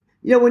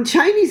When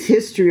Chinese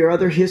history or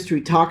other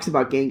history talks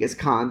about Genghis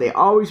Khan, they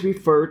always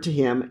refer to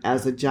him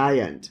as a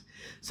giant.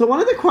 So one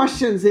of the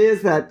questions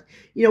is that,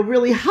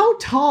 really, how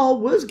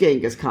tall was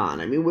Genghis Khan?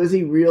 I mean, was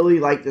he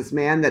really like this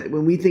man that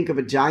when we think of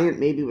a giant,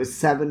 maybe was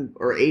 7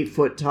 or 8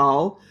 foot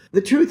tall?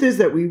 The truth is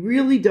that we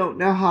really don't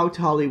know how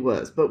tall he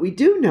was, but we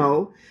do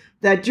know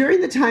that during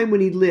the time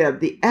when he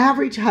lived, the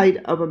average height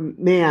of a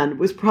man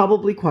was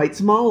probably quite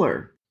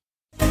smaller.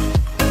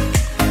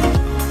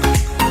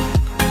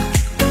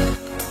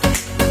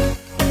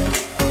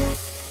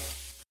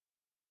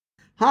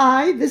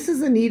 Hi, this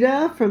is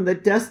Anita from the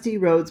Dusty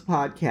Roads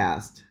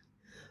podcast.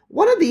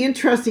 One of the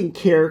interesting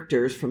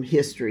characters from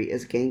history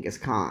is Genghis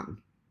Khan.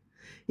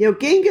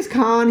 Genghis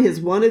Khan is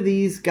one of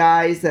these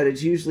guys that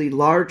is usually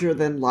larger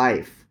than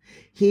life.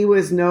 He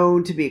was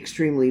known to be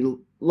extremely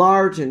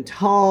large and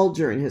tall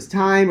during his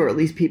time, or at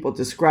least people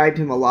described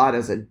him a lot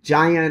as a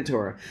giant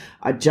or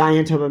a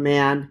giant of a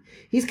man.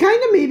 He's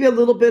kind of maybe a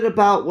little bit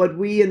about what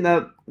we and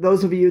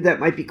those of you that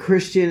might be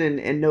Christian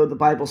and know the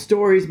Bible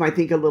stories might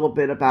think a little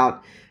bit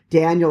about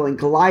Daniel and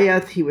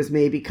Goliath. He was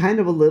maybe kind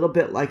of a little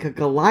bit like a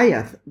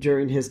Goliath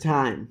during his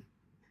time.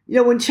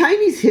 When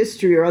Chinese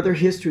history or other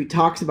history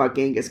talks about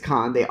Genghis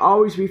Khan, they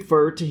always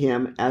refer to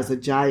him as a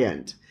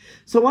giant.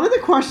 So one of the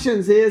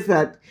questions is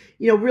that,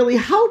 really,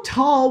 how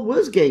tall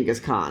was Genghis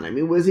Khan? I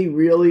mean, was he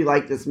really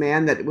like this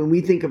man that when we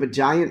think of a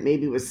giant,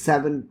 maybe was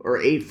 7 or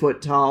 8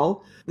 foot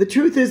tall? The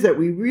truth is that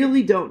we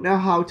really don't know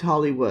how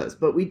tall he was,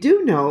 but we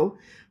do know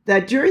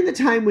that during the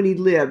time when he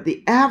lived,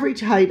 the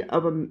average height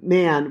of a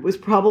man was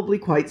probably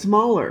quite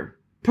smaller.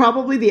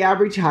 Probably the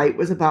average height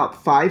was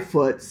about 5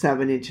 foot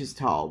 7 inches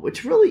tall,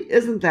 which really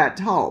isn't that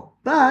tall.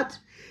 But,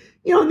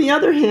 on the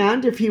other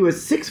hand, if he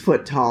was 6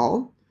 foot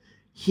tall,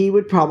 he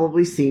would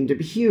probably seem to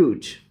be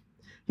huge.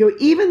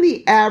 Even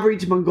the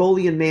average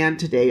Mongolian man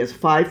today is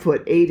 5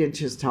 foot 8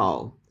 inches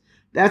tall.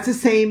 That's the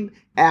same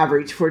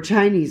average for a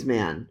Chinese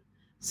man.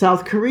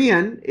 South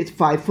Korean, it's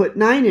 5 foot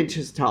 9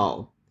 inches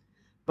tall.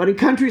 But in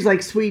countries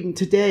like Sweden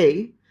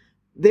today,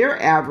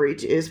 their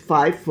average is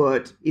 5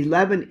 foot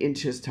 11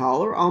 inches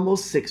tall, or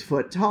almost 6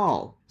 foot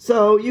tall.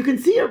 So you can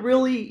see it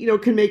really,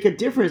 can make a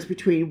difference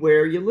between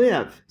where you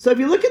live. So if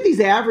you look at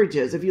these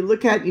averages, if you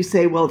look at, you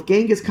say, well, if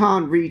Genghis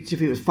Khan reached, if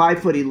he was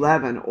 5 foot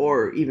 11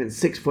 or even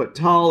 6 foot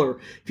tall, or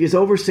if he was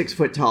over 6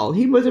 foot tall,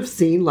 he would have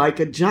seemed like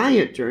a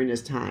giant during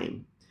his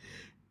time.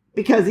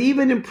 Because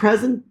even in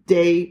present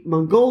day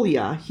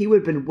Mongolia, he would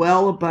have been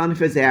well above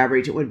his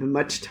average. It would have been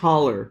much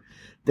taller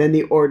than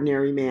the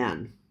ordinary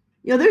man.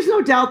 There's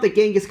no doubt that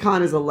Genghis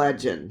Khan is a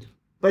legend,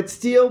 but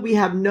still we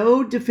have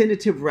no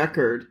definitive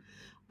record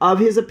of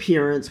his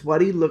appearance,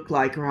 what he looked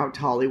like, or how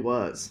tall he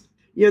was.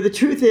 The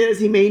truth is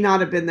he may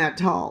not have been that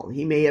tall.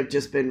 He may have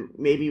just been,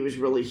 maybe he was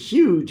really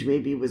huge,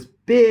 maybe he was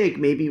big,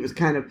 maybe he was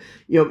kind of,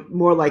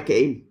 more like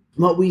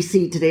what we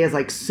see today as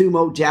like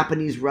sumo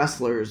Japanese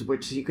wrestlers,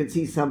 which you can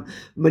see some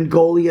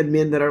Mongolian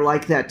men that are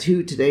like that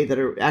too today, that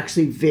are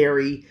actually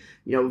very,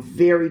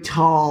 very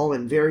tall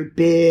and very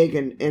big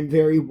and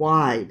very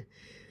wide.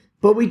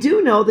 But we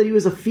do know that he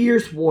was a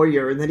fierce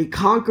warrior and that he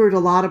conquered a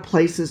lot of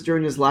places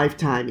during his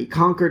lifetime. He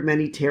conquered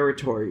many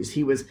territories.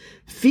 He was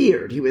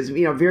feared. He was,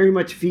 very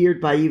much feared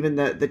by even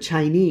the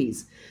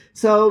Chinese.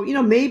 So,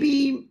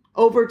 maybe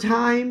over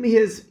time,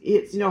 his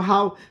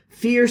how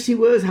fierce he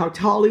was, how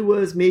tall he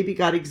was, maybe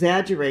got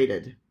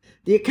exaggerated.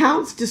 The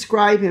accounts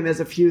describe him as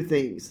a few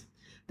things.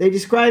 They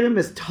describe him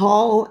as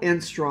tall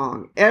and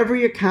strong.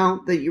 Every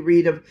account that you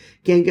read of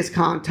Genghis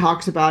Khan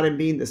talks about him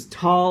being this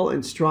tall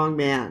and strong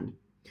man.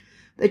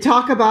 They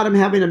talk about him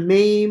having a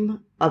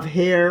mane of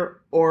hair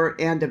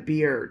and a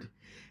beard.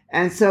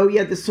 And so he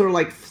had this sort of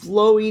like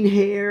flowing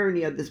hair, and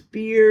he had this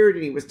beard,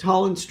 and he was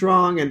tall and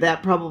strong, and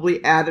that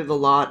probably added a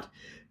lot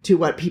to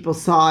what people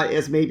saw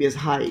as maybe his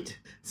height.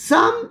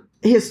 Some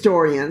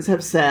historians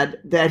have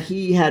said that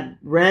he had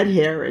red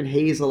hair and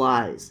hazel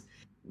eyes.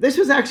 This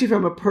was actually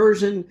from a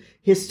Persian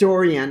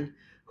historian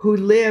who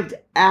lived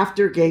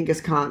after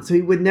Genghis Khan, so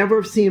he would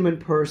never have seen him in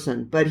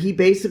person, but he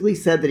basically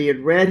said that he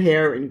had red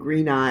hair and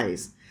green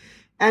eyes.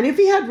 And if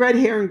he had red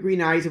hair and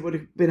green eyes, it would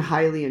have been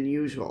highly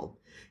unusual.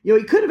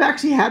 He could have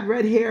actually had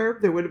red hair.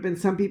 There would have been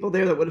some people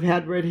there that would have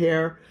had red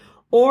hair.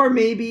 Or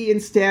maybe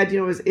instead,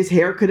 his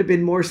hair could have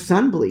been more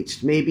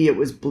sun-bleached. Maybe it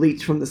was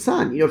bleached from the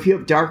sun. If you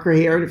have darker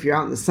hair and if you're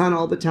out in the sun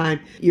all the time,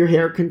 your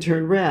hair can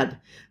turn red.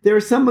 There are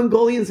some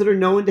Mongolians that are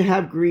known to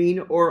have green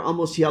or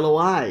almost yellow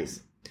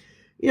eyes.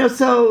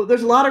 So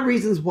there's a lot of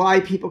reasons why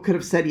people could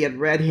have said he had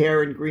red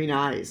hair and green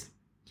eyes.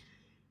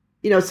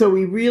 So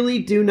we really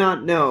do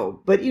not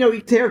know. But,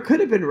 his hair could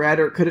have been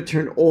red, or it could have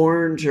turned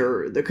orange,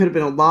 or there could have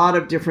been a lot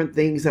of different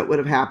things that would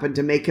have happened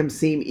to make him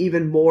seem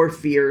even more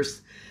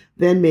fierce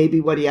than maybe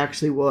what he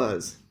actually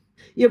was.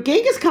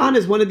 Genghis Khan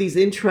is one of these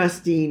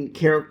interesting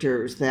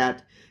characters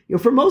that,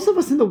 for most of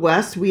us in the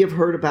West, we have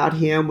heard about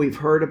him. We've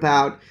heard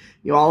about,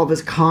 all of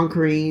his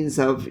conquerings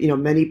of,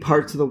 many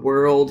parts of the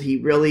world. He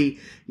really,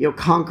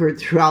 conquered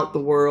throughout the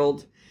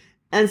world.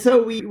 And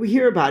so we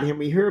hear about him.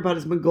 We hear about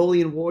his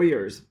Mongolian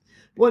warriors.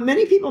 What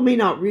many people may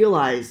not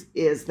realize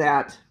is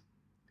that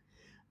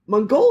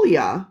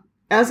Mongolia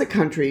as a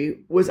country,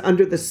 was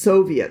under the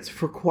Soviets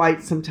for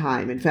quite some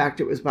time. In fact,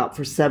 it was about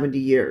for 70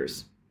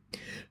 years,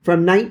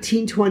 from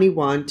 1921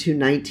 to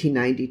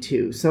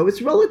 1992. So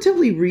it's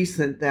relatively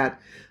recent that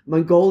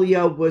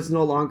Mongolia was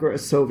no longer a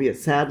Soviet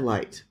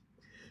satellite.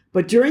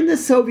 But during the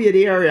Soviet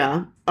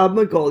era of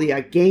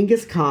Mongolia,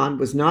 Genghis Khan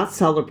was not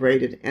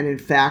celebrated and, in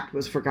fact,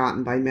 was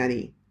forgotten by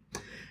many.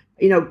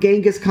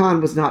 Genghis Khan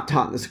was not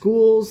taught in the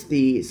schools.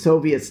 The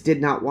Soviets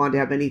did not want to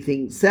have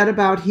anything said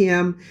about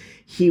him.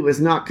 He was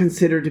not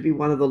considered to be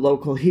one of the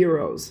local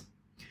heroes.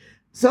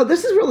 So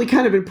this is really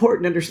kind of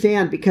important to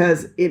understand,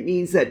 because it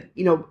means that,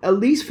 at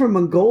least for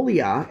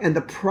Mongolia, and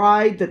the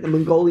pride that the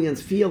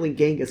Mongolians feel in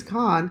Genghis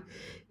Khan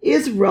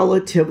is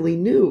relatively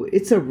new.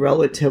 It's a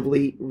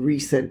relatively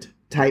recent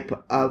type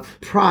of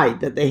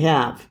pride that they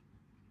have.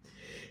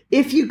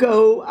 If you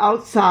go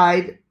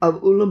outside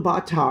of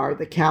Ulaanbaatar,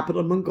 the capital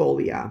of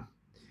Mongolia,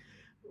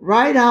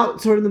 right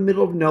out sort of in the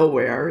middle of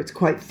nowhere, it's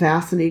quite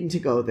fascinating to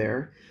go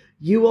there,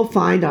 you will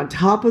find on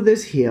top of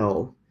this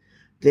hill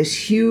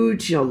this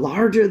huge,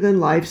 larger than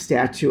life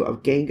statue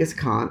of Genghis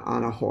Khan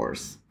on a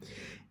horse.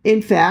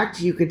 In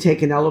fact, you can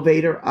take an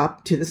elevator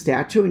up to the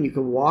statue and you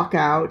can walk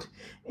out,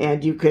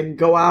 and you can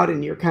go out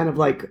and you're kind of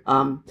like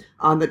on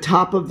the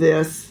top of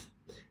this,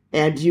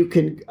 and you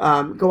can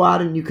go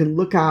out and you can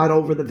look out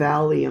over the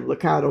valley and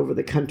look out over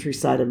the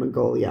countryside of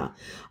Mongolia.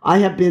 I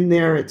have been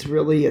there.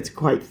 It's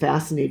quite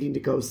fascinating to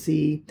go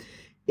see.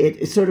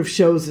 It sort of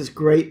shows this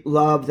great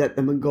love that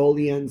the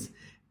Mongolians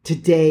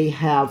today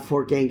have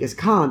for Genghis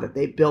Khan, that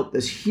they built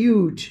this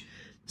huge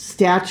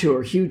statue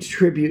or huge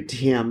tribute to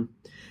him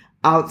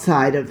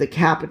outside of the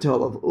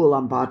capital of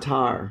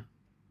Ulaanbaatar.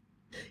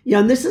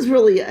 And this is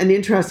really an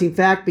interesting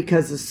fact,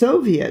 because the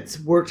Soviets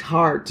worked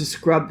hard to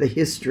scrub the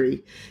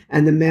history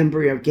and the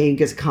memory of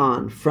Genghis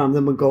Khan from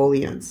the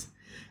Mongolians,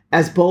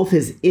 as both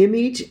his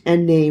image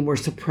and name were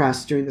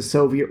suppressed during the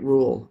Soviet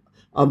rule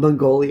of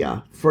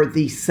Mongolia for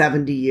these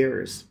 70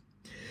 years.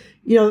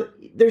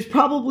 There's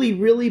probably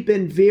really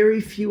been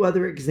very few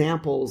other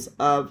examples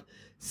of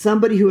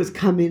somebody who has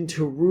come in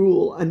to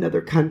rule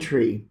another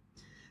country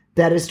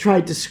that has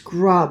tried to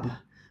scrub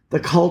the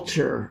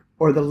culture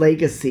or the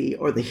legacy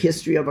or the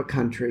history of a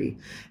country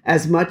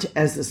as much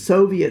as the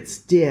Soviets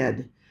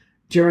did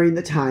during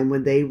the time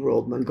when they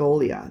ruled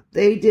Mongolia.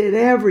 They did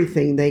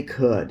everything they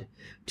could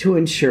to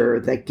ensure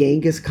that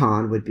Genghis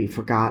Khan would be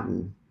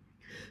forgotten.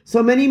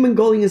 So many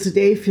Mongolians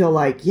today feel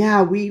like,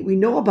 we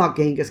know about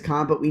Genghis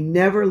Khan, but we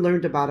never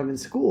learned about him in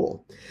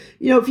school.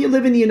 If you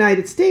live in the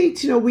United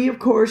States, we, of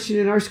course,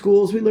 in our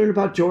schools, we learn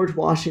about George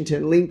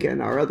Washington,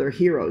 Lincoln, our other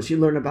heroes. You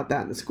learn about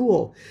that in the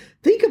school.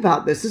 Think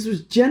about this. This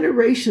was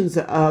generations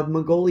of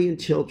Mongolian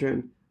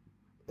children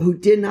who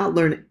did not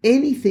learn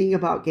anything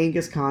about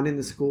Genghis Khan in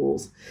the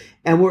schools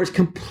and were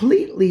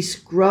completely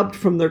scrubbed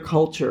from their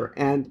culture,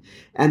 and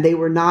they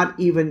were not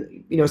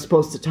even,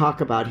 supposed to talk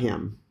about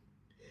him.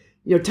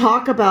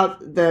 Talk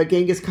about the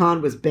Genghis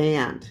Khan was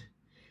banned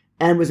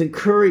and was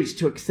encouraged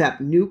to accept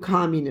new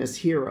communist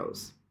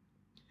heroes.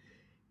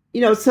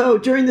 So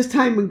during this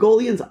time,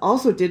 Mongolians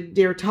also didn't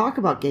dare talk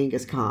about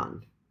Genghis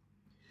Khan.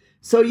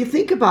 So you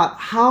think about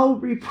how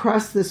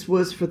repressed this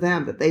was for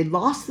them, that they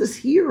lost this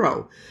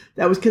hero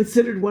that was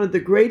considered one of the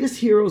greatest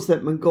heroes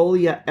that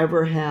Mongolia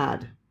ever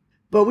had.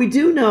 But we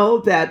do know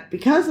that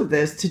because of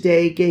this,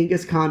 today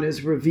Genghis Khan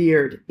is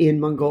revered in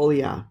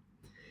Mongolia.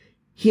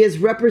 He is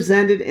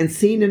represented and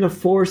seen in a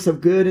force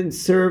of good and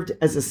served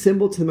as a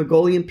symbol to the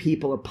Mongolian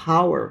people of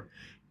power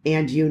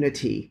and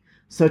unity.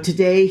 So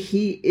today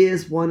he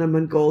is one of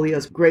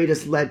Mongolia's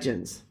greatest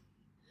legends.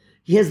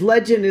 His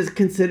legend is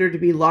considered to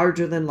be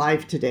larger than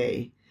life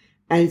today,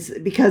 and it's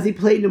because he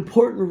played an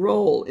important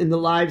role in the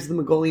lives of the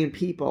Mongolian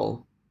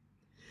people.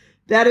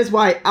 That is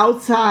why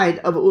outside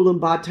of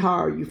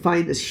Ulaanbaatar, you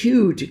find this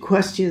huge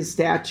equestrian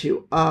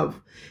statue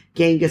of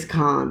Genghis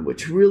Khan,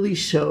 which really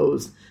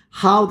shows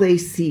how they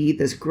see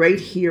this great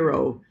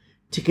hero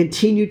to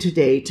continue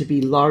today to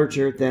be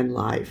larger than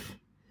life.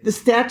 The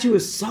statue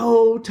is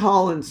so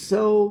tall and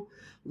so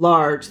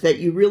large that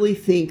you really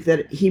think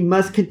that he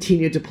must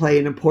continue to play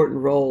an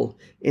important role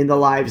in the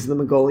lives of the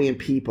Mongolian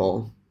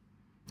people,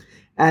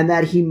 and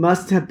that he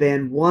must have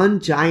been one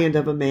giant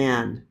of a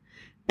man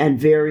and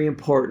very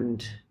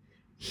important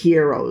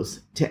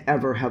heroes to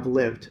ever have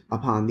lived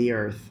upon the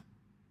earth.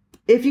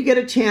 If you get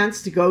a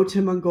chance to go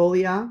to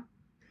Mongolia,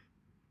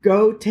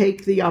 go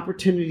take the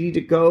opportunity to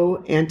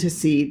go and to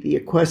see the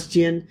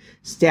equestrian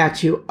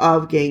statue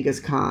of Genghis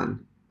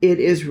Khan. It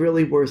is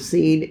really worth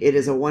seeing. It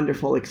is a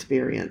wonderful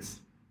experience.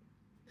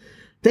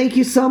 Thank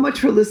you so much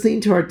for listening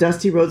to our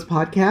Dusty Roads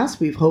podcast.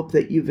 We hope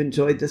that you've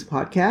enjoyed this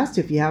podcast.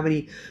 If you have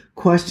any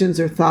questions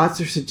or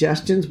thoughts or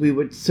suggestions, we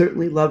would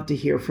certainly love to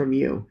hear from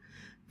you.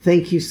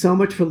 Thank you so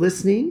much for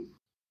listening.